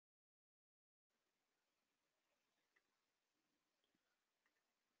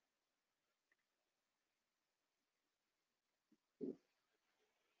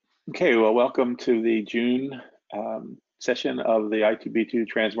Okay, well, welcome to the June session of the i2b2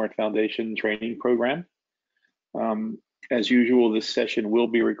 tranSMART Foundation training program. As usual, this session will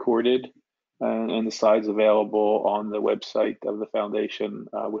be recorded and the slides available on the website of the foundation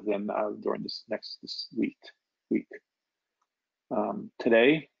during this week.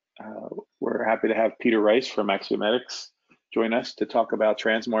 Today, we're happy to have Peter Rice from Axiomatics join us to talk about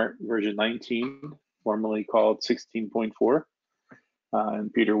tranSMART version 19, formerly called 16.4.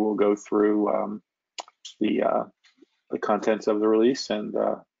 And Peter will go through the contents of the release and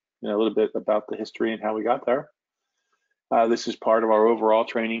a little bit about the history and how we got there. This is part of our overall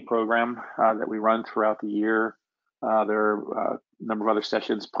training program that we run throughout the year. There are a number of other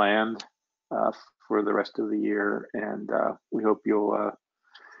sessions planned for the rest of the year, and we hope you'll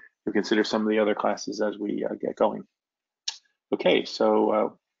consider some of the other classes as we get going. Okay, so I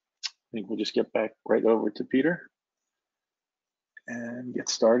think we'll just get back right over to Peter and get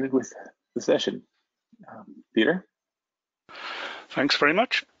started with the session. Peter? Thanks very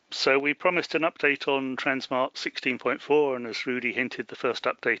much. So we promised an update on tranSMART 16.4, and as Rudy hinted, the first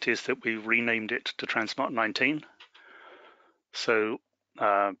update is that we've renamed it to tranSMART 19. So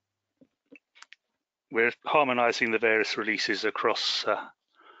we're harmonizing the various releases across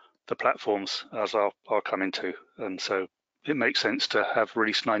the platforms, as I'll come into, and so it makes sense to have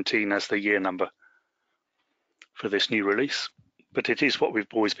release 19 as the year number for this new release. But it is what we've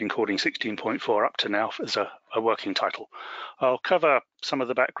always been calling 16.4 up to now as a working title. I'll cover some of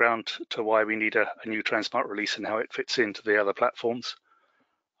the background to why we need a new tranSMART release and how it fits into the other platforms.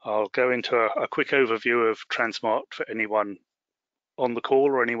 I'll go into a quick overview of tranSMART for anyone on the call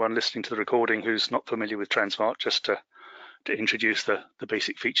or anyone listening to the recording who's not familiar with tranSMART, just to introduce the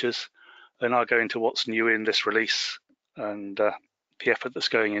basic features. Then I'll go into what's new in this release and the effort that's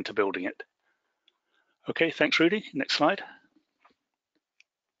going into building it. Okay, thanks, Rudy. Next slide.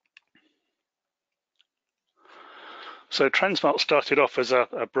 So tranSMART started off as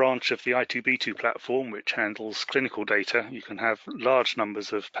a branch of the i2b2 platform, which handles clinical data. You can have large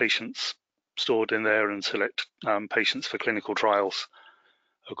numbers of patients stored in there and select patients for clinical trials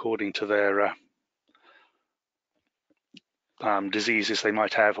according to their diseases they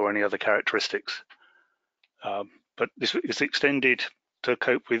might have or any other characteristics. But this is extended to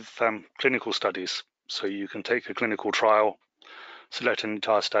cope with clinical studies. So you can take a clinical trial, select an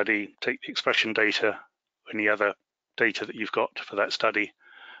entire study, take the expression data, any other data that you've got for that study,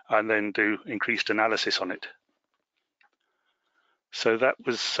 and then do increased analysis on it. So that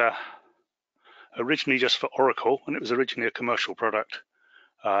was originally just for Oracle, and it was originally a commercial product.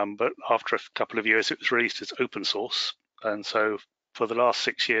 But after a couple of years, it was released as open source. And so for the last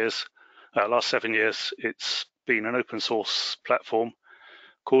 7 years, it's been an open source platform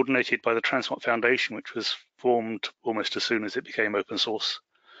coordinated by the tranSMART Foundation, which was formed almost as soon as it became open source,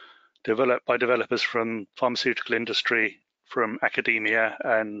 developed by developers from pharmaceutical industry, from academia,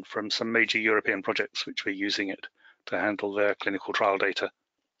 and from some major European projects which were using it to handle their clinical trial data.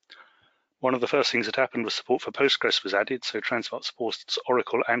 One of the first things that happened was support for Postgres was added, so tranSMART supports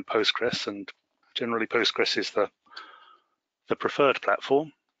Oracle and Postgres, and generally Postgres is the preferred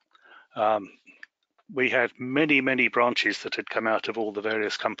platform. We had many branches that had come out of all the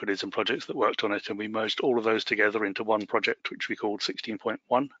various companies and projects that worked on it, and we merged all of those together into one project, which we called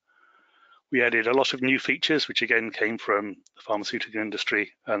 16.1. We added a lot of new features, which again came from the pharmaceutical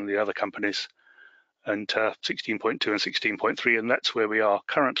industry and the other companies, and 16.2 and 16.3, and that's where we are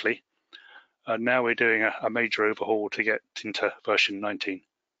currently. And now we're doing a major overhaul to get into version 19.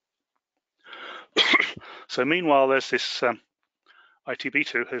 So meanwhile, there's this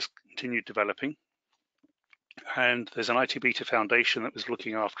i2b2 has continued developing, and there's an i2b2 Foundation that was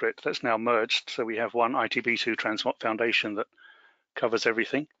looking after it. That's now merged, so we have one i2b2 tranSMART Foundation that covers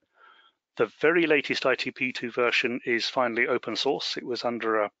everything. The very latest i2b2 version is finally open source. It was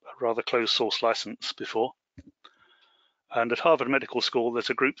under a rather closed source license before. And at Harvard Medical School, there's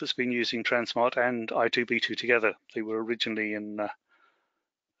a group that's been using tranSMART and i2b2 together. They were originally in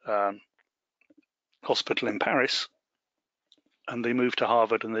hospital in Paris, and they moved to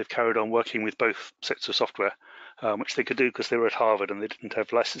Harvard, and they've carried on working with both sets of software, which they could do because they were at Harvard and they didn't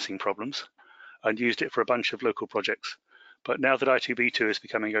have licensing problems, and used it for a bunch of local projects. But now that i2b2 is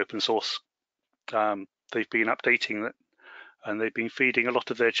becoming open source, they've been updating it, and they've been feeding a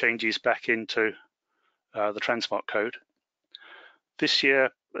lot of their changes back into the tranSMART code. This year,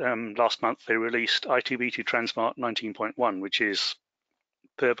 last month, they released i2b2 tranSMART 19.1, which is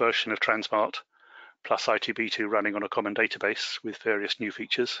their version of tranSMART plus i2b2 running on a common database with various new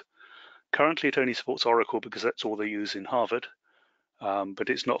features. Currently, it only supports Oracle because that's all they use in Harvard,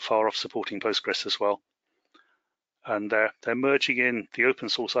 but it's not far off supporting Postgres as well. and they're merging in the open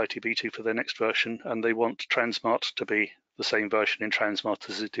source i2b2 for their next version, and they want tranSMART to be the same version in tranSMART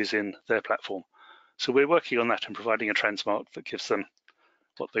as it is in their platform. So we're working on that and providing a tranSMART that gives them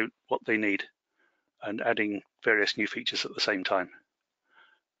what they need, and adding various new features at the same time.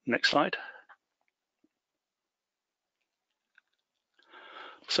 Next slide.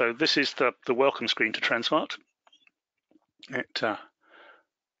 So this is the welcome screen to tranSMART. It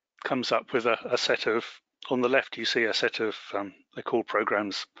comes up with a set of, on the left you see a set of, they're called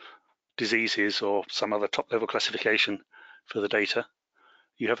programs, diseases, or some other top-level classification for the data.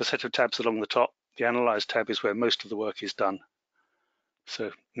 You have a set of tabs along the top. The Analyze tab is where most of the work is done.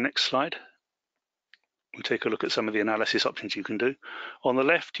 So next slide. We'll take a look at some of the analysis options you can do. On the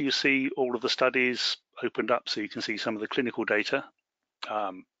left, you see all of the studies opened up, so you can see some of the clinical data.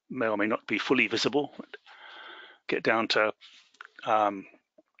 May or may not be fully visible. Get down to,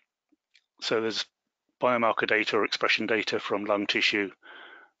 so there's biomarker data or expression data from lung tissue.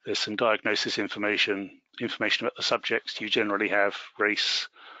 There's some diagnosis information about the subjects. You generally have race,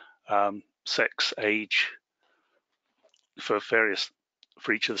 sex, age for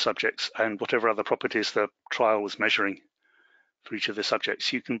each of the subjects, and whatever other properties the trial was measuring for each of the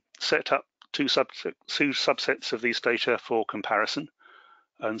subjects. You can set up two subsets of these data for comparison,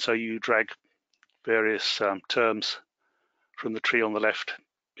 and so you drag various terms from the tree on the left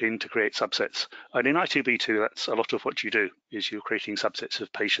in to create subsets. And in i2b2, that's a lot of what you do, is you're creating subsets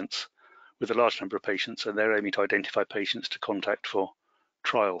of patients with a large number of patients, and they're aiming to identify patients to contact for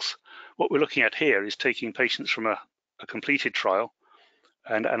trials. What we're looking at here is taking patients from a completed trial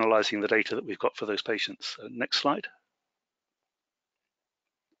and analyzing the data that we've got for those patients. Next slide.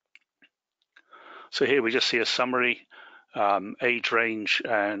 So here we just see a summary, age range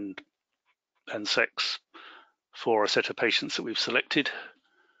and sex for a set of patients that we've selected,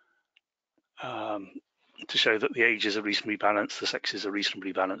 to show that the ages are reasonably balanced, the sexes are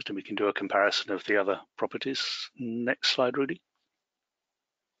reasonably balanced, and we can do a comparison of the other properties. Next slide, Rudy.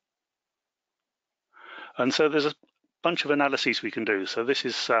 And so there's a bunch of analyses we can do. So this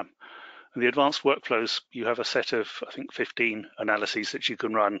is the advanced workflows. You have a set of, I think, 15 analyses that you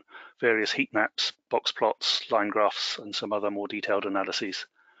can run, various heat maps, box plots, line graphs, and some other more detailed analyses.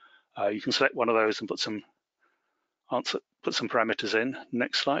 You can select one of those and put some parameters in.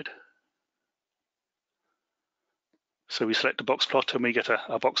 Next slide. So we select a box plot and we get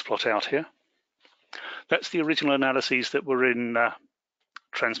a box plot out here. That's the original analyses that were in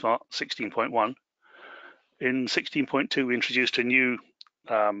tranSMART 16.1. In 16.2, we introduced a new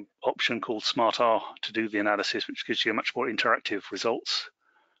option called SMART-R to do the analysis, which gives you a much more interactive results,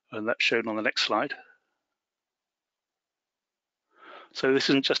 and that's shown on the next slide. So this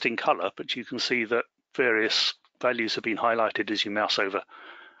isn't just in color, but you can see that various values have been highlighted as you mouse over,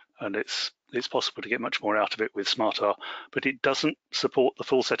 and it's possible to get much more out of it with SMART-R, but it doesn't support the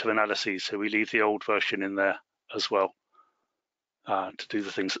full set of analyses, so we leave the old version in there as well to do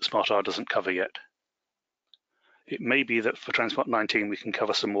the things that SMART-R doesn't cover yet. It may be that for tranSMART 19 we can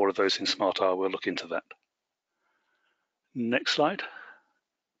cover some more of those in SMART-R. We'll look into that. Next slide.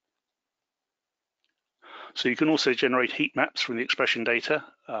 So you can also generate heat maps from the expression data,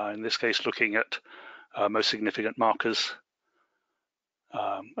 in this case looking at most significant markers.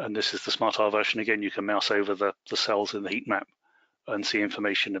 And this is the SMART-R version. Again, you can mouse over the cells in the heat map and see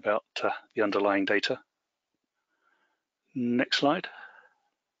information about the underlying data. Next slide.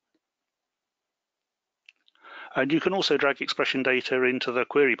 And you can also drag expression data into the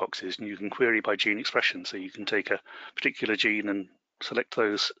query boxes, and you can query by gene expression. So you can take a particular gene and select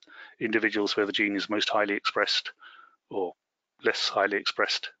those individuals where the gene is most highly expressed or less highly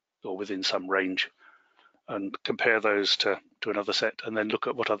expressed or within some range, and compare those to another set, and then look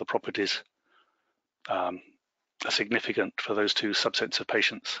at what other properties are significant for those two subsets of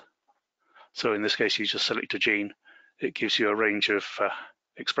patients. So in this case, you just select a gene. It gives you a range of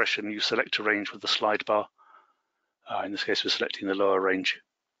expression. You select a range with the slide bar. In this case, we're selecting the lower range.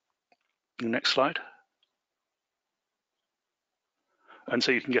 Next slide. And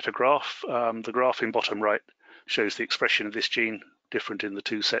so you can get a graph. The graph in bottom right shows the expression of this gene, different in the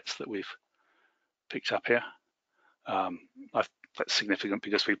two sets that we've picked up here. That's significant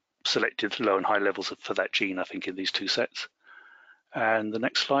because we've selected low and high levels for that gene, I think, in these two sets. And the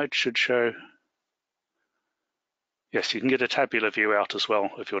next slide should show, yes, you can get a tabular view out as well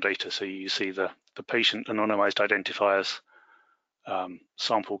of your data. So you see the patient anonymized identifiers,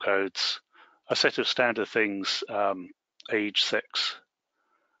 sample codes, a set of standard things, age, sex,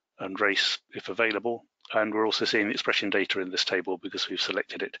 and race if available. And we're also seeing the expression data in this table because we've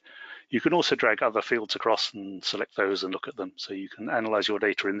selected it. You can also drag other fields across and select those and look at them. So you can analyze your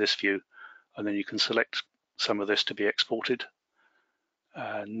data in this view, and then you can select some of this to be exported.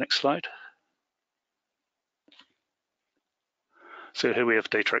 Next slide. So here we have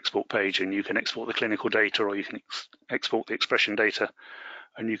the data export page, and you can export the clinical data, or you can export the expression data,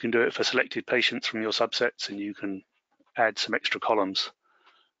 and you can do it for selected patients from your subsets, and you can add some extra columns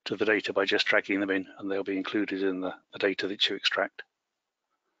to the data by just dragging them in, and they'll be included in the data that you extract.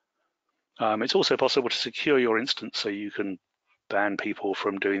 It's also possible to secure your instance, so you can ban people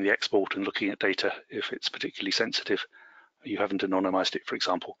from doing the export and looking at data if it's particularly sensitive. You haven't anonymized it, for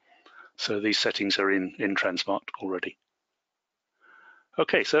example. So these settings are in tranSMART already.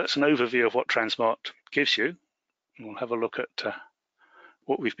 Okay, so that's an overview of what tranSMART gives you. We'll have a look at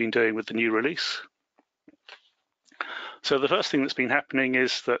what we've been doing with the new release. So the first thing that's been happening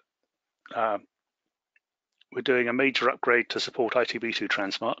is that we're doing a major upgrade to support i2b2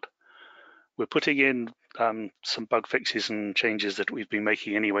 tranSMART. We're putting in some bug fixes and changes that we've been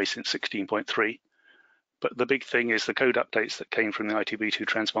making anyway since 16.3. But the big thing is the code updates that came from the i2b2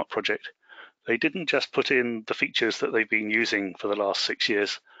 tranSMART project. They didn't just put in the features that they've been using for the last 6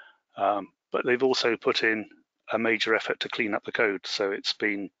 years, but they've also put in a major effort to clean up the code. So it's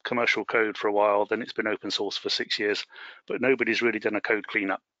been commercial code for a while, then it's been open source for 6 years, but nobody's really done a code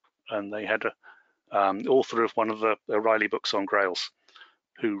cleanup. And they had an author of one of the O'Reilly books on Grails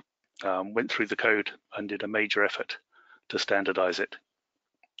who went through the code and did a major effort to standardize it.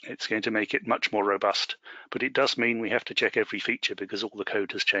 It's going to make it much more robust, but it does mean we have to check every feature because all the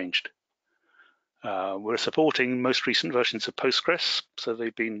code has changed. We're supporting most recent versions of Postgres, so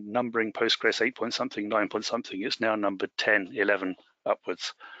they've been numbering Postgres 8 point something, 9 point something. It's now numbered 10, 11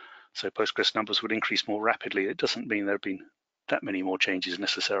 upwards. So Postgres numbers would increase more rapidly. It doesn't mean there have been that many more changes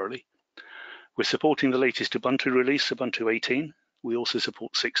necessarily. We're supporting the latest Ubuntu release, Ubuntu 18. We also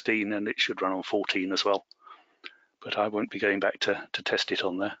support 16, and it should run on 14 as well. But I won't be going back to test it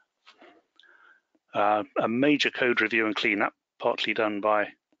on there. A major code review and cleanup, partly done by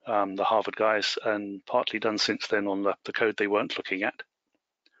the Harvard guys and partly done since then on the code they weren't looking at.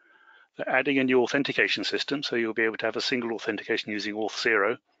 They're adding a new authentication system, so you'll be able to have a single authentication using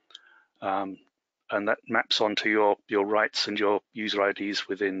Auth0, and that maps onto your rights and your user IDs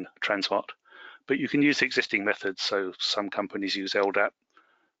within tranSMART. But you can use existing methods, so some companies use LDAP,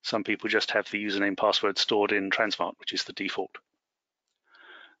 some people just have the username password stored in tranSMART, which is the default.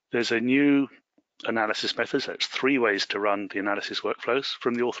 There's a new analysis method. That's 3 ways to run the analysis workflows.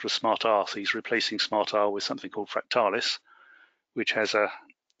 From the author of SmartR, so he's replacing SmartR with something called Fractalis, which has a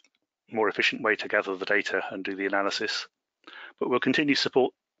more efficient way to gather the data and do the analysis. But we'll continue to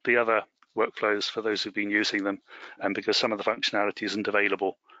support the other workflows for those who've been using them, and because some of the functionality isn't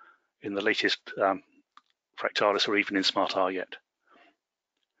available in the latest Fractalis or even in SmartR yet.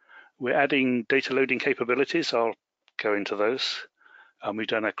 We're adding data loading capabilities. I'll go into those. We've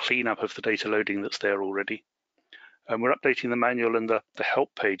done a cleanup of the data loading that's there already. And we're updating the manual and the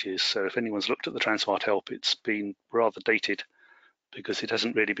help pages. So if anyone's looked at the tranSMART help, it's been rather dated because it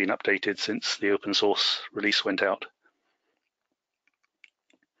hasn't really been updated since the open source release went out.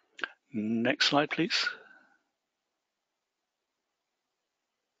 Next slide, please.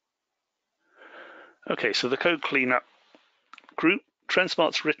 Okay, so the code cleanup group.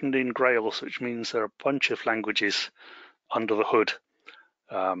 tranSMART's written in Grails, which means there are a bunch of languages under the hood.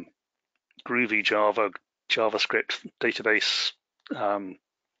 Groovy Java, JavaScript, database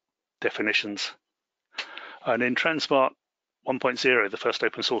definitions. And in tranSMART 1.0, the first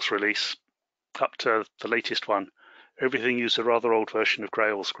open source release, up to the latest one, everything used a rather old version of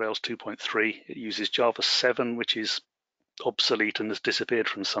Grails, Grails 2.3. It uses Java 7, which is obsolete and has disappeared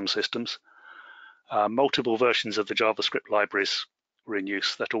from some systems. Multiple versions of the JavaScript libraries were in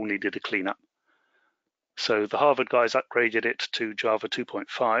use that all needed a cleanup. So the Harvard guys upgraded it to Java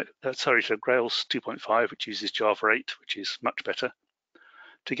 2.5, to Grails 2.5, which uses Java 8, which is much better.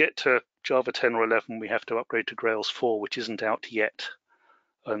 To get to Java 10 or 11, we have to upgrade to Grails 4, which isn't out yet.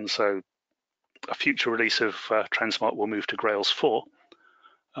 And so a future release of tranSMART will move to Grails 4.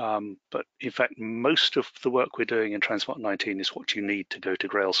 But in fact, most of the work we're doing in tranSMART 19 is what you need to go to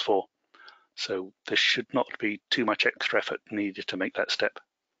Grails 4. So there should not be too much extra effort needed to make that step.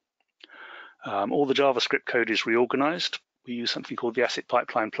 All the JavaScript code is reorganized. We use something called the Asset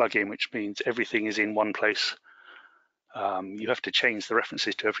Pipeline plugin, which means everything is in one place. You have to change the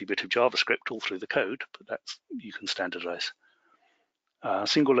references to every bit of JavaScript all through the code, but you can standardize.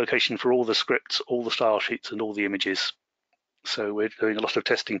 Single location for all the scripts, all the style sheets, and all the images. So we're doing a lot of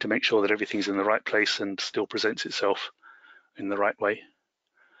testing to make sure that everything's in the right place and still presents itself in the right way.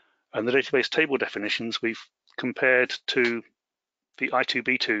 And the database table definitions we've compared to the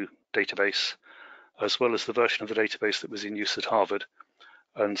i2b2 database, as well as the version of the database that was in use at Harvard.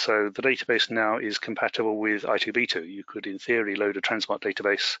 And so the database now is compatible with i2b2. You could, in theory, load a tranSMART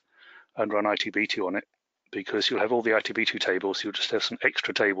database and run i2b2 on it, because you'll have all the i2b2 tables. You'll just have some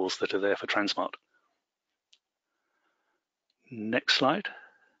extra tables that are there for tranSMART. Next slide.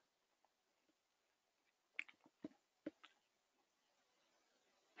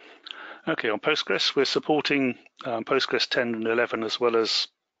 Okay, on Postgres, we're supporting Postgres 10 and 11 as well as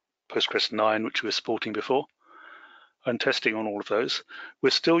Postgres 9, which we were supporting before, and testing on all of those.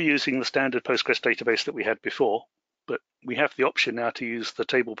 We're still using the standard Postgres database that we had before, but we have the option now to use the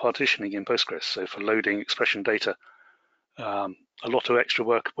table partitioning in Postgres. So for loading expression data, a lot of extra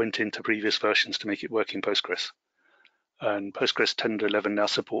work went into previous versions to make it work in Postgres. And Postgres 10 and 11 now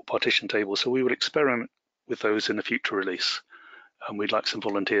support partition tables, so we will experiment with those in a future release. And we'd like some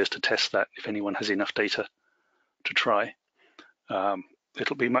volunteers to test that if anyone has enough data to try.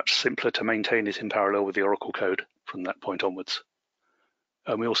 It'll be much simpler to maintain it in parallel with the Oracle code from that point onwards.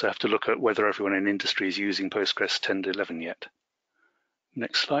 And we also have to look at whether everyone in industry is using Postgres 10 to 11 yet.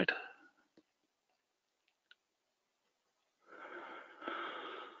 Next slide.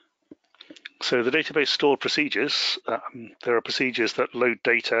 So the database stored procedures, there are procedures that load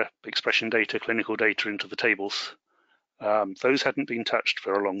data, expression data, clinical data into the tables. Those hadn't been touched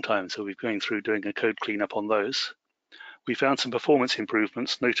for a long time, so we're going through doing a code cleanup on those. We found some performance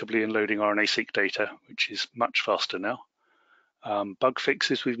improvements, notably in loading RNA-seq data, which is much faster now. Bug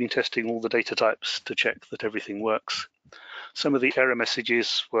fixes, we've been testing all the data types to check that everything works. Some of the error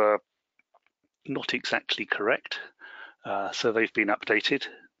messages were not exactly correct, so they've been updated.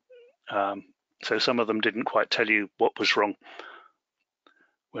 So some of them didn't quite tell you what was wrong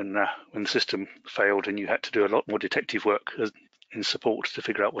when the system failed, and you had to do a lot more detective work in support to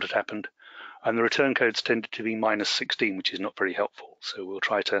figure out what had happened. And the return codes tended to be -16, which is not very helpful. So we'll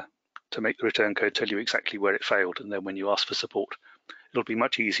try to make the return code tell you exactly where it failed, and then when you ask for support, it'll be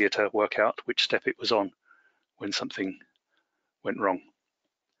much easier to work out which step it was on when something went wrong.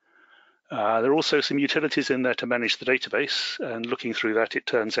 There are also some utilities in there to manage the database, and looking through that, it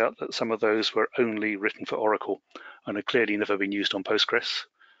turns out that some of those were only written for Oracle and have clearly never been used on Postgres.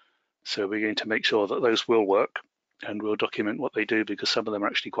 So we're going to make sure that those will work, and we'll document what they do, because some of them are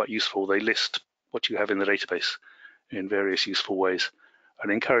actually quite useful. They list what you have in the database in various useful ways,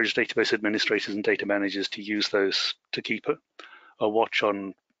 and encourage database administrators and data managers to use those to keep a watch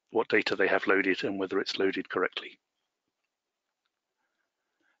on what data they have loaded and whether it's loaded correctly.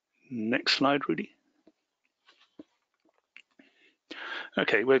 Next slide, Rudy.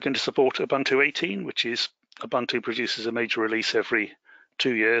 Okay, we're going to support Ubuntu 18, which is Ubuntu produces a major release every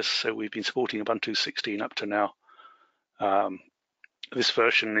 2 years, so we've been supporting Ubuntu 16 up to now. This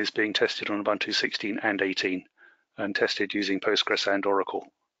version is being tested on Ubuntu 16 and 18 and tested using Postgres and Oracle.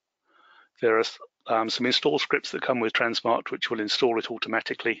 There are some install scripts that come with tranSMART, which will install it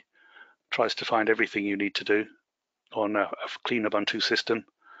automatically, tries to find everything you need to do on a clean Ubuntu system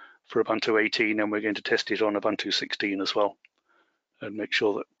for Ubuntu 18, and we're going to test it on Ubuntu 16 as well and make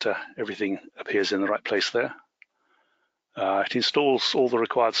sure that everything appears in the right place there. It installs all the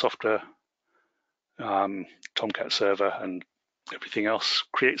required software, Tomcat server and everything else,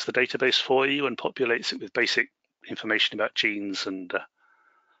 creates the database for you and populates it with basic information about genes and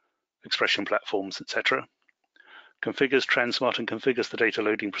expression platforms, etc. Configures tranSMART and configures the data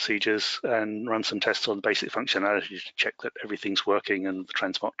loading procedures, and runs some tests on basic functionality to check that everything's working and the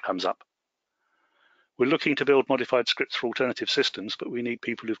tranSMART comes up. We're looking to build modified scripts for alternative systems, but we need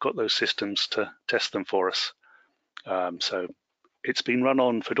people who've got those systems to test them for us. So it's been run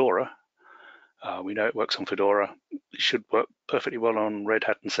on Fedora. We know it works on Fedora. It should work perfectly well on Red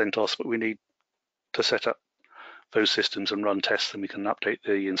Hat and CentOS, but we need to set up those systems and run tests, and we can update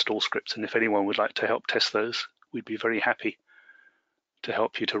the install scripts. And if anyone would like to help test those, we'd be very happy to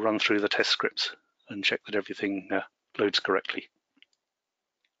help you to run through the test scripts and check that everything loads correctly.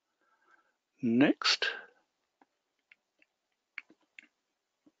 Next.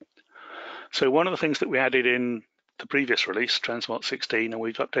 So one of the things that we added in the previous release, tranSMART 16, and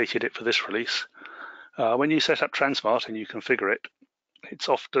we've updated it for this release, when you set up tranSMART and you configure it, it's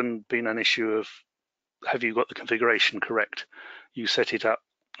often been an issue of, have you got the configuration correct? You set it up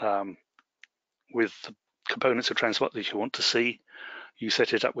with the components of tranSMART that you want to see. You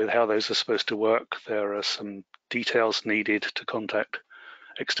set it up with how those are supposed to work. There are some details needed to contact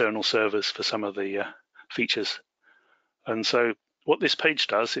external servers for some of the features. And so what this page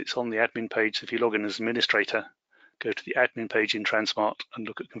does, it's on the admin page. If you log in as administrator, go to the admin page in tranSMART and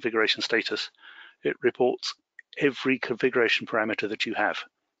look at configuration status. It reports every configuration parameter that you have.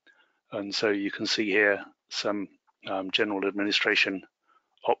 And so you can see here some general administration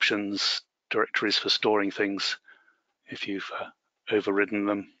options, directories for storing things. If you've overridden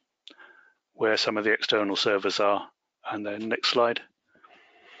them, where some of the external servers are, and then next slide.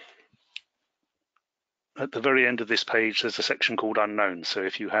 At the very end of this page, there's a section called Unknown. So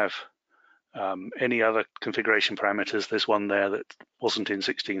if you have any other configuration parameters, there's one there that wasn't in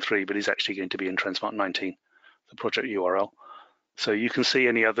 16.3, but is actually going to be in tranSMART 19, the project URL. So you can see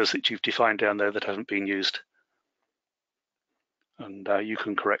any others that you've defined down there that haven't been used. And you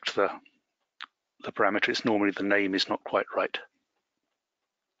can correct the parameter. It's normally the name is not quite right.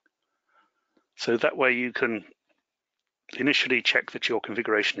 So that way you can initially check that your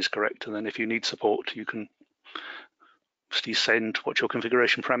configuration is correct, and then if you need support, you can send what your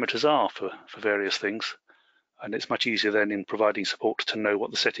configuration parameters are for various things. And it's much easier then in providing support to know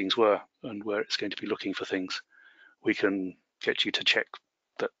what the settings were and where it's going to be looking for things. We can get you to check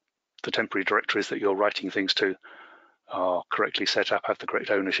that the temporary directories that you're writing things to are correctly set up, have the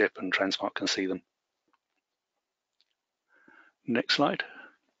correct ownership, and tranSMART can see them. Next slide.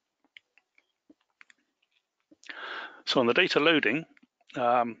 So on the data loading,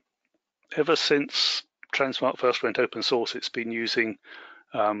 ever since tranSMART first went open source, it's been using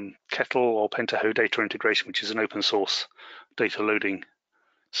Kettle or Pentaho data integration, which is an open source data loading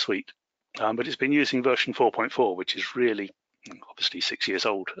suite. But it's been using version 4.4, which is really obviously 6 years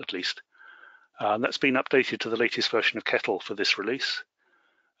old at least. That's been updated to the latest version of Kettle for this release.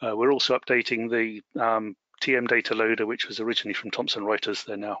 We're also updating the TM data loader, which was originally from Thomson Reuters.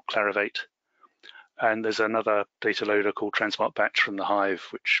 They're now Clarivate. And there's another data loader called tranSMART Batch from the Hive,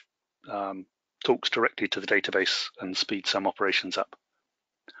 which talks directly to the database and speeds some operations up.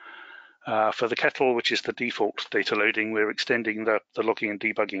 For the Kettle, which is the default data loading, we're extending the logging and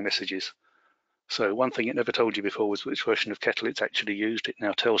debugging messages. So one thing it never told you before was which version of Kettle it's actually used. It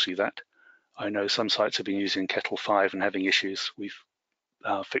now tells you that. I know some sites have been using Kettle 5 and having issues. We've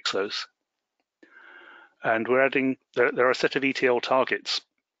fixed those. And we're adding, there are a set of ETL targets,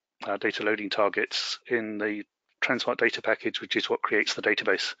 data loading targets in the tranSMART data package, which is what creates the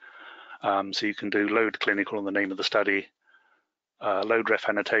database. So you can do load clinical on the name of the study, load ref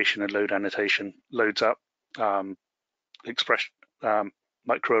annotation and load annotation, loads up expression,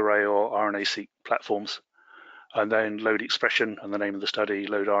 microarray or RNA-seq platforms, and then load expression and the name of the study,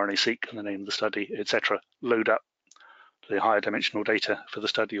 load RNA-seq and the name of the study, etc. Load up the higher dimensional data for the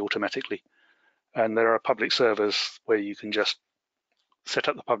study automatically. And there are public servers where you can just set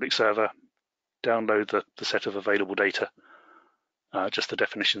up the public server, download the set of available data, just the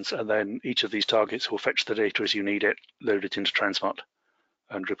definitions, and then each of these targets will fetch the data as you need it, load it into tranSMART,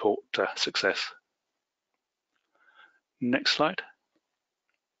 and report success. Next slide.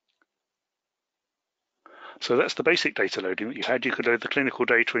 So that's the basic data loading that you had. You could load the clinical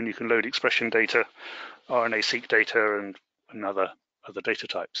data and you can load expression data, RNA-seq data, and other data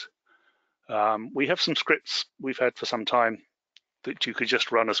types. We have some scripts we've had for some time that you could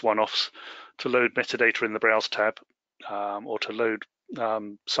just run as one-offs to load metadata in the Browse tab, or to load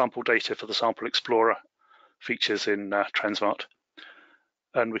sample data for the Sample Explorer features in tranSMART.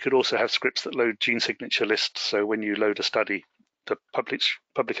 And we could also have scripts that load gene signature lists. So when you load a study, the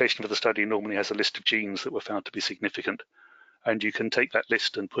publication for the study normally has a list of genes that were found to be significant. And you can take that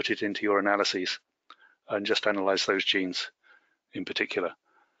list and put it into your analyses and just analyze those genes in particular.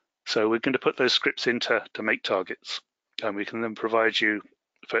 So we're going to put those scripts into make targets. And we can then provide you,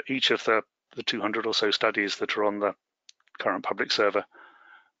 for each of the 200 or so studies that are on the current public server,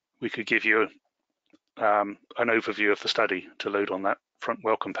 we could give you an overview of the study to load on that front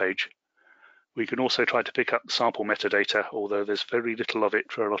welcome page. We can also try to pick up sample metadata, although there's very little of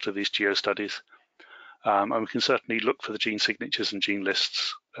it for a lot of these geo studies. And we can certainly look for the gene signatures and gene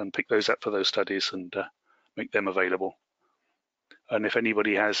lists and pick those up for those studies and make them available. And if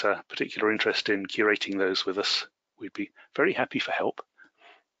anybody has a particular interest in curating those with us, we'd be very happy for help.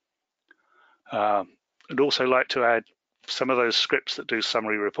 I'd also like to add some of those scripts that do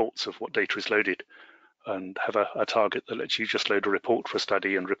summary reports of what data is loaded, and have a target that lets you just load a report for a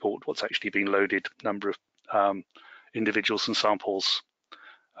study and report what's actually been loaded, number of individuals and samples,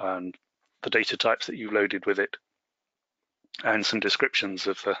 and the data types that you loaded with it, and some descriptions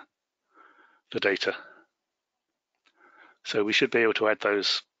of the data. So we should be able to add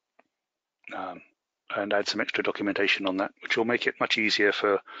those and add some extra documentation on that, which will make it much easier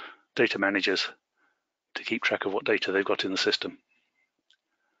for data managers to keep track of what data they've got in the system.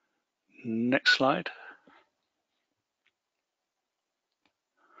 Next slide.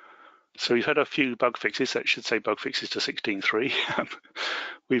 So we've had a few bug fixes. That should say bug fixes to 16.3.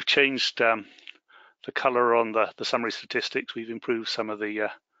 We've changed the color on the summary statistics. We've improved some of the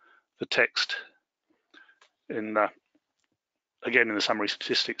text in again in the summary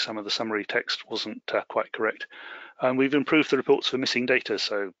statistics. Some of the summary text wasn't quite correct. And we've improved the reports for missing data.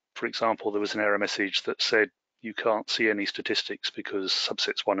 So, for example, there was an error message that said you can't see any statistics because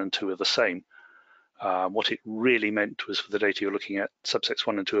subsets 1 and 2 are the same. What it really meant was for the data you're looking at, subsets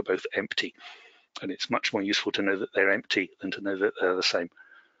 1 and 2 are both empty. And it's much more useful to know that they're empty than to know that they're the same.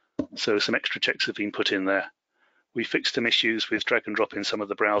 So some extra checks have been put in there. We fixed some issues with drag and drop in some of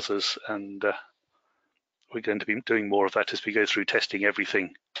the browsers, and we're going to be doing more of that as we go through testing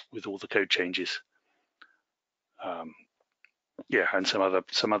everything with all the code changes. Yeah, and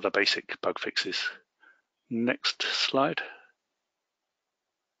some other basic bug fixes. Next slide.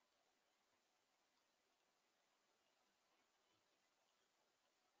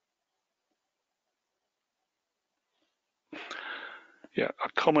 Yeah, a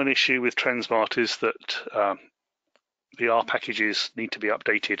common issue with tranSMART is that the R packages need to be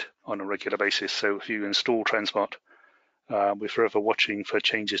updated on a regular basis. So if you install tranSMART, we're forever watching for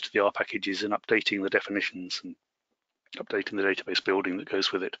changes to the R packages and updating the definitions and updating the database building that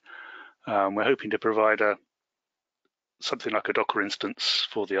goes with it. We're hoping to provide something like a Docker instance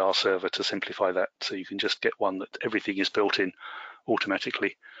for the R server to simplify that, so you can just get one that everything is built in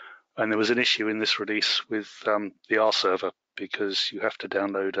automatically. And there was an issue in this release with the R server, because you have to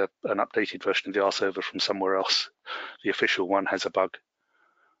download an updated version of the R server from somewhere else. The official one has a bug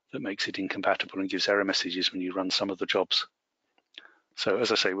that makes it incompatible and gives error messages when you run some of the jobs. So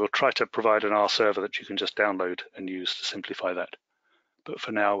as I say, we'll try to provide an R server that you can just download and use to simplify that. But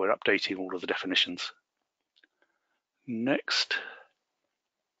for now, we're updating all of the definitions. Next.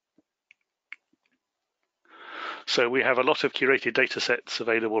 So we have a lot of curated data sets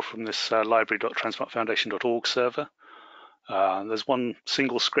available from this library.transmartfoundation.org server. There's one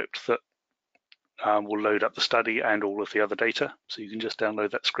single script that will load up the study and all of the other data. So you can just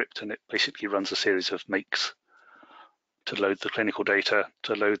download that script, and it basically runs a series of makes to load the clinical data,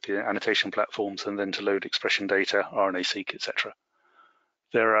 to load the annotation platforms, and then to load expression data, RNA-seq, etc.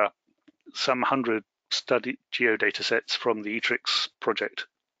 There are some 100 study geodata sets from the eTrix project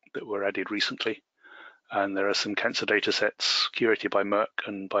that were added recently. And there are some cancer data sets curated by Merck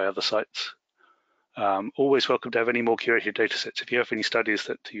and by other sites. Always welcome to have any more curated data sets. If you have any studies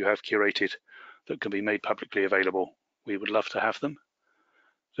that you have curated that can be made publicly available, we would love to have them.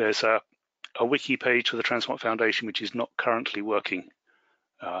 There's a wiki page for the tranSMART Foundation which is not currently working.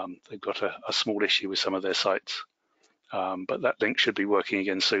 They've got a small issue with some of their sites, but that link should be working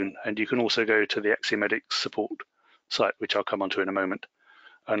again soon. And you can also go to the Axiomedics support site, which I'll come onto in a moment,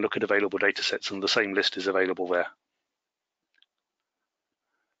 and look at available data sets, and the same list is available there.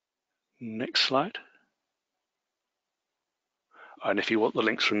 Next slide. And if you want the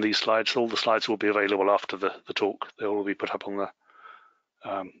links from these slides, all the slides will be available after the talk. They'll all be put up on the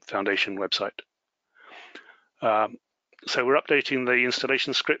Foundation website. So we're updating the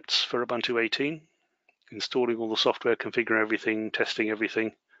installation scripts for Ubuntu 18, installing all the software, configuring everything, testing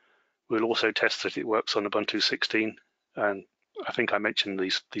everything. We'll also test that it works on Ubuntu 16, and I think I mentioned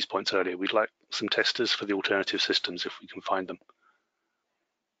these points earlier. We'd like some testers for the alternative systems if we can find them.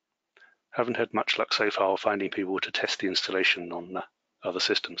 Haven't had much luck so far finding people to test the installation on other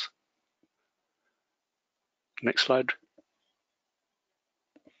systems. Next slide.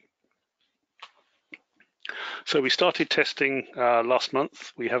 So we started testing last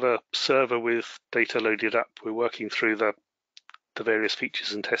month. We have a server with data loaded up. We're working through the various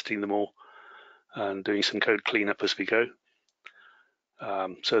features and testing them all and doing some code cleanup as we go.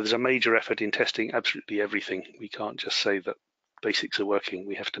 So there's a major effort in testing absolutely everything. We can't just say that basics are working.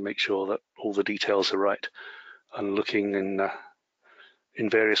 We have to make sure that all the details are right, and looking in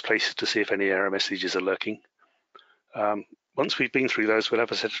various places to see if any error messages are lurking. Once we've been through those, we'll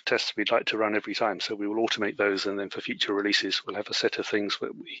have a set of tests we'd like to run every time. So we will automate those, and then for future releases, we'll have a set of things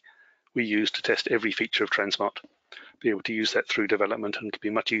that we use to test every feature of tranSMART. Be able to use that through development, and it can be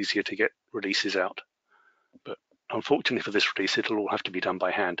much easier to get releases out. But unfortunately for this release, it'll all have to be done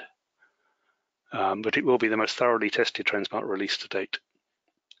by hand. But it will be the most thoroughly tested tranSMART release to date.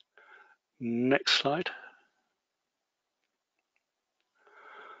 Next slide.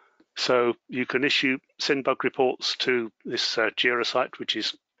 So you can send bug reports to this JIRA site,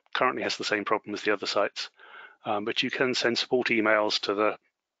 which currently has the same problem as the other sites. But you can send support emails to the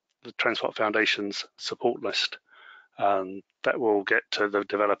tranSMART Foundation's support list. That will get to the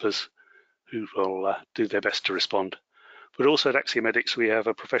developers, who will do their best to respond. But also at Axiomedics, we have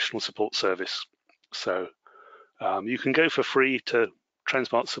a professional support service. So you can go for free to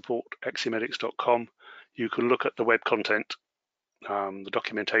transmartsupport.axiomedics.com. You can look at the web content, the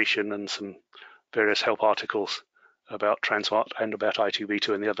documentation, and some various help articles about tranSMART and about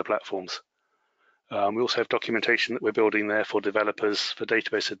i2b2 and the other platforms. We also have documentation that we're building there for developers, for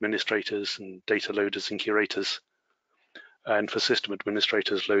database administrators and data loaders and curators and for system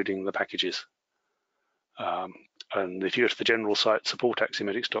administrators loading the packages. And if you go to the general site,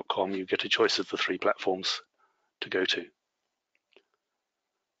 support.axiomatics.com, you get a choice of the 3 platforms to go to.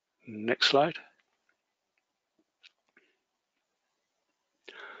 Next slide.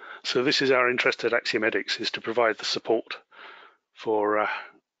 So this is our interest at Axiomatics, is to provide the support for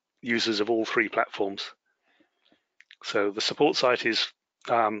users of all 3 platforms. So the support site has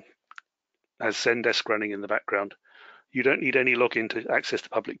Zendesk running in the background. You don't need any login to access the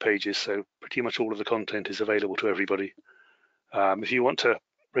public pages, so pretty much all of the content is available to everybody. If you want to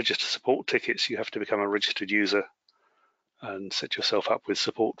register support tickets, you have to become a registered user and set yourself up with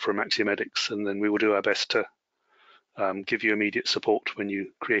support from Axiomatics, and then we will do our best to give you immediate support when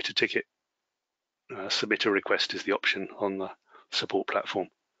you create a ticket. Submit a request is the option on the support platform.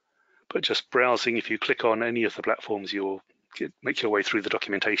 But just browsing, if you click on any of the platforms, you'll make your way through the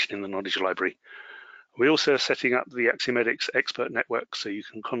documentation in the knowledge library. We're also setting up the Axiomatics expert network, so you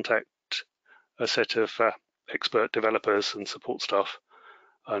can contact a set of expert developers and support staff,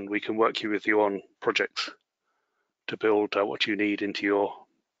 and we can work with you on projects to build what you need into your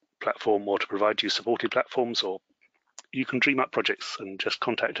platform, or to provide you supported platforms, or you can dream up projects and just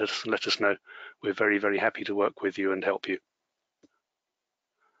contact us and let us know. We're very, very happy to work with you and help you.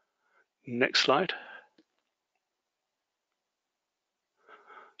 Next slide.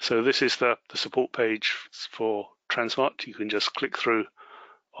 So this is the support page for tranSMART. You can just click through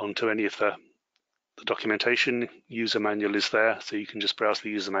onto any of the documentation. User manual is there, so you can just browse the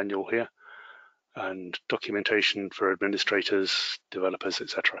user manual here, and documentation for administrators, developers,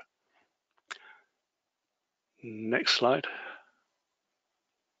 etc. Next slide.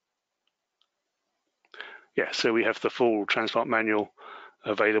 Yeah, so we have the full tranSMART manual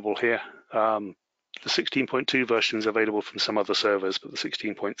available here. The 16.2 version is available from some other servers, but the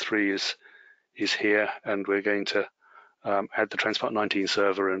 16.3 is here, and we're going to add the tranSMART 19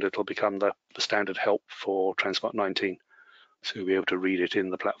 server, and it'll become the standard help for tranSMART 19. So you'll be able to read it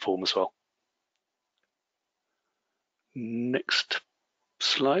in the platform as well. Next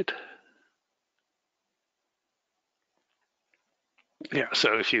slide. Yeah,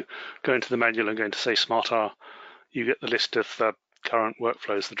 so if you go into the manual and go into, say, SmartR, you get the list of the current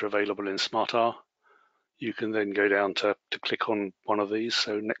workflows that are available in SmartR. You can then go down to click on one of these.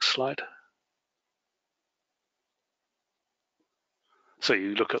 So next slide. So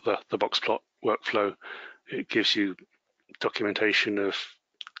you look at the box plot workflow. It gives you documentation of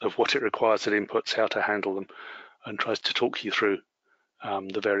what it requires at inputs, how to handle them, and tries to talk you through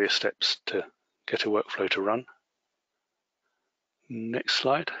the various steps to get a workflow to run. Next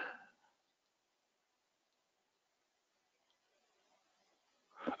slide.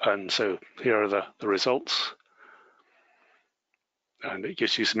 And so here are the results. And it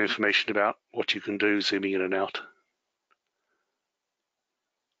gives you some information about what you can do, zooming in and out.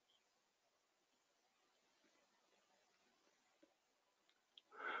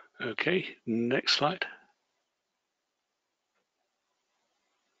 Okay, next slide.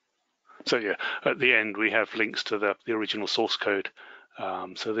 So yeah, at the end we have links to the original source code.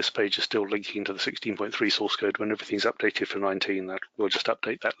 So this page is still linking to the 16.3 source code. When everything's updated for 19, that we'll just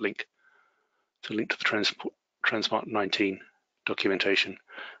update that link to link to the tranSMART 19 documentation.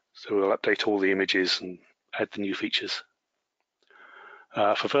 So we'll update all the images and add the new features.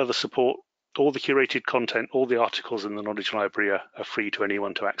 For further support, all the curated content, all the articles in the knowledge library are free to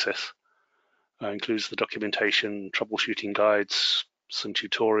anyone to access. Includes the documentation, troubleshooting guides, some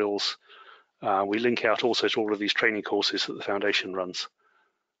tutorials. We link out also to all of these training courses that the Foundation runs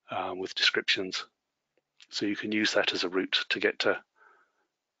with descriptions. So you can use that as a route to get to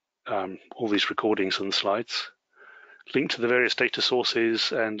all these recordings and slides. Link to the various data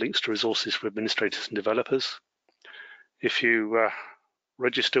sources and links to resources for administrators and developers. If you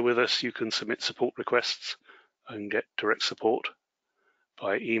register with us, you can submit support requests and get direct support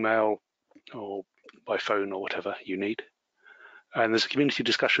by email or by phone or whatever you need. And there's a community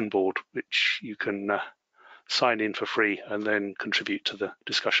discussion board which you can sign in for free and then contribute to the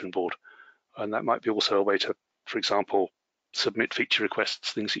discussion board. And that might be also a way to, for example, submit feature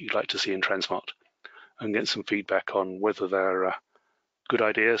requests, things that you'd like to see in tranSMART, and get some feedback on whether they're good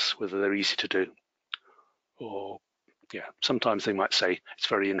ideas, whether they're easy to do. Or, yeah, sometimes they might say, it's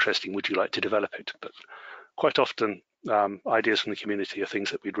very interesting, would you like to develop it? But quite often, ideas from the community are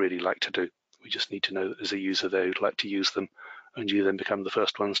things that we'd really like to do. We just need to know that there's a user there who'd like to use them, and you then become the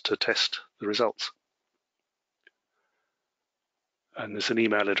first ones to test the results. And there's an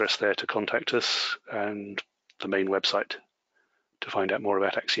email address there to contact us, and the main website to find out more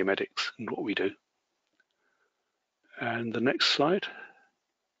about Axiomatics and what we do. And the next slide.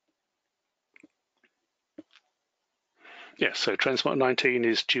 Yes, so tranSMART 19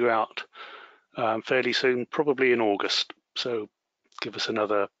 is due out fairly soon, probably in August. So give us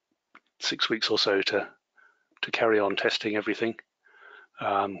another 6 weeks or so to carry on testing everything.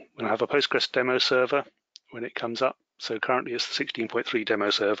 We'll have a Postgres demo server when it comes up. So currently it's the 16.3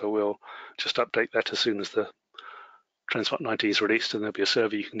 demo server. We'll just update that as soon as the tranSMART 19 is released, and there'll be a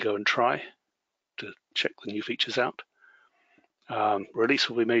server you can go and try to check the new features out. Release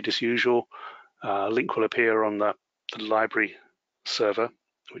will be made as usual. Link will appear on the library server,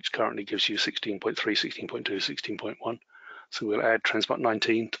 which currently gives you 16.3, 16.2, 16.1. So we'll add tranSMART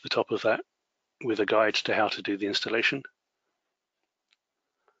 19 to the top of that with a guide to how to do the installation.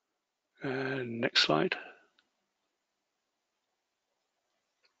 Next slide.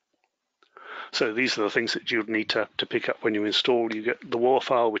 So these are the things that you'd need to pick up when you install. You get the WAR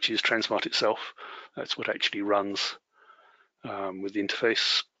file, which is tranSMART itself. That's what actually runs with the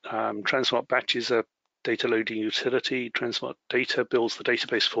interface. tranSMART batch is a data loading utility. tranSMART data builds the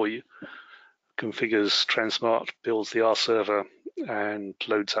database for you, configures tranSMART, builds the R server, and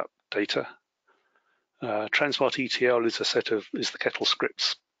loads up data. tranSMART ETL is the kettle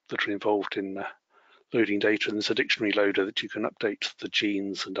scripts that are involved in loading data, and there's a dictionary loader that you can update the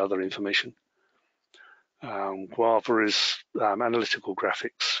genes and other information. Guava is analytical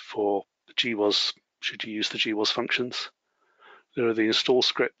graphics for GWAS, should you use the GWAS functions. There are the install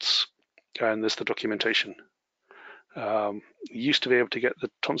scripts, and there's the documentation. You used to be able to get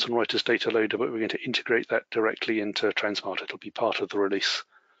the Thomson Reuters data loader, but we're going to integrate that directly into tranSMART. It'll be part of the release.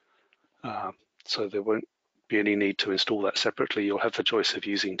 So there won't be any need to install that separately. You'll have the choice of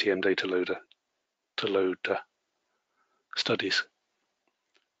using TM data loader to load studies.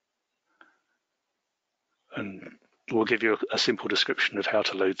 And we'll give you a simple description of how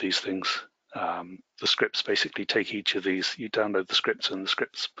to load these things. The scripts basically take each of these, you download the scripts, and the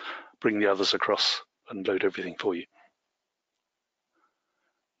scripts bring the others across and load everything for you.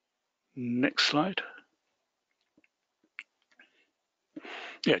 Next slide.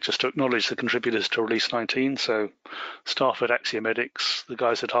 Yeah, just to acknowledge the contributors to Release 19. So staff at Axiomedics, the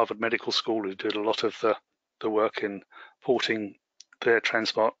guys at Harvard Medical School who did a lot of the work in porting their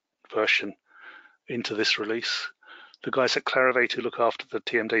tranSMART version into this release. The guys at Clarivate who look after the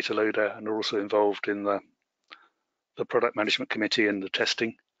TM data loader and are also involved in the product management committee and the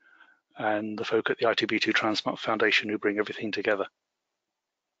testing, and the folk at the i2b2 tranSMART Foundation who bring everything together.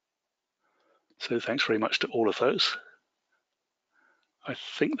 So thanks very much to all of those. I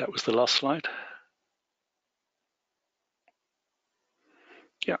think that was the last slide.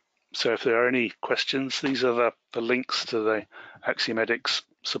 Yeah, so if there are any questions, these are the links to the Axiomedics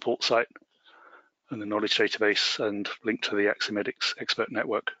support site and the knowledge database, and link to the Axiomedics expert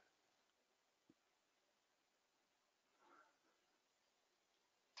network.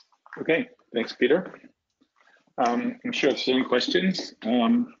 Okay, thanks, Peter. I'm sure if there's any questions,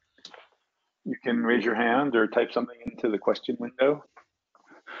 you can raise your hand or type something into the question window.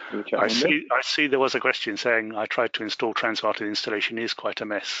 I see there was a question saying, I tried to install tranSMART, and the installation is quite a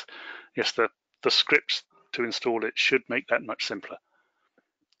mess. Yes, the scripts to install it should make that much simpler.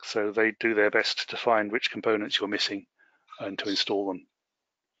 So they do their best to find which components you're missing and to install them.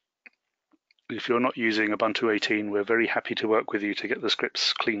 If you're not using Ubuntu 18, we're very happy to work with you to get the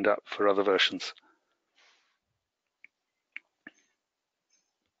scripts cleaned up for other versions.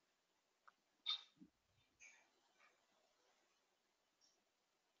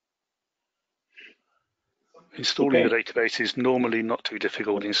 Installing the database is normally not too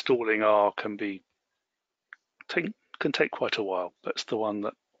difficult. Installing R can take quite a while. That's the one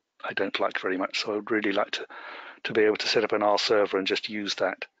that I don't like very much. So I would really like to be able to set up an R server and just use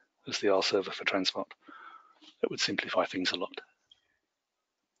that as the R server for tranSMART. That would simplify things a lot.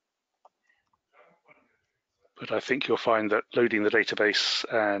 But I think you'll find that loading the database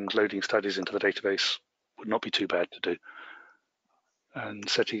and loading studies into the database would not be too bad to do. And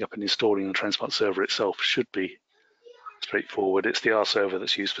setting up and installing the tranSMART server itself should be straightforward. It's the R server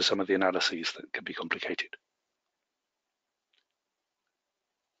that's used for some of the analyses that can be complicated.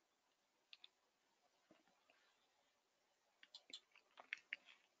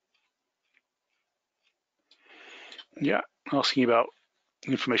 Yeah, asking about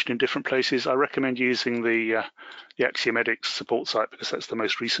information in different places. I recommend using the Axiomedics support site because that's the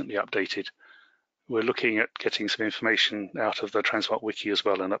most recently updated. We're looking at getting some information out of the tranSMART wiki as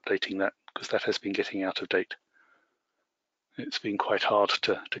well and updating that because that has been getting out of date. It's been quite hard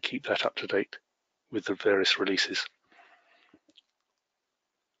to keep that up to date with the various releases.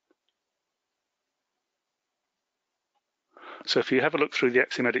 So if you have a look through the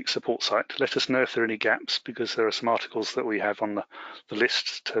Axiomedics support site, let us know if there are any gaps because there are some articles that we have on the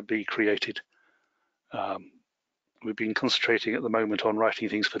list to be created. We've been concentrating at the moment on writing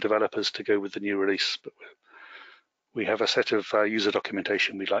things for developers to go with the new release, but we have a set of user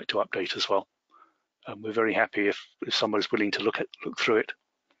documentation we'd like to update as well. We're very happy if someone is willing to look through it,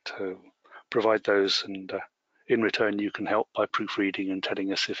 to provide those, and in return you can help by proofreading and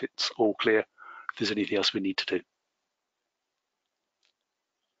telling us if it's all clear, if there's anything else we need to do.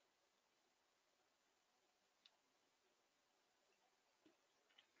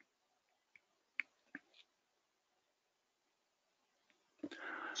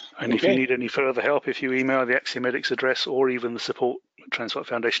 And if you need any further help, if you email the Axiomatics address or even the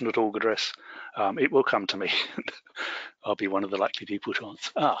support@tranSMARTfoundation.org address, it will come to me. I'll be one of the likely people to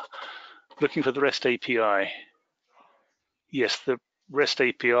answer. Looking for the REST API. Yes, the REST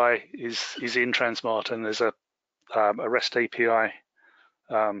API is in tranSMART, and there's a REST API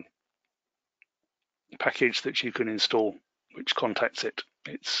package that you can install which contacts it.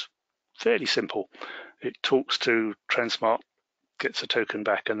 It's fairly simple. It talks to tranSMART, gets a token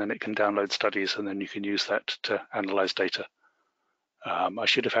back, and then it can download studies, and then you can use that to analyze data. I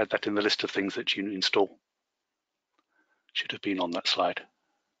should have had that in the list of things that you install. Should have been on that slide.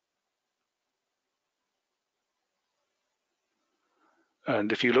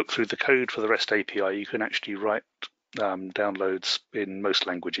 And if you look through the code for the REST API, you can actually write downloads in most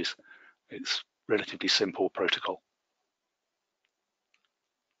languages. It's relatively simple protocol.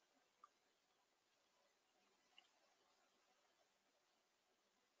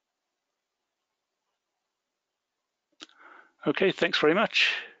 Okay, thanks very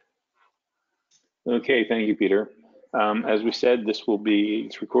much. Okay, thank you, Peter. As we said, this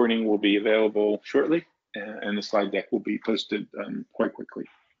recording will be available shortly, and the slide deck will be posted quite quickly.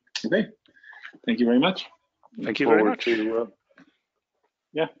 Okay, thank you very much. Thank you very much. To,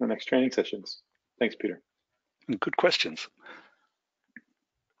 the next training sessions. Thanks, Peter. And good questions.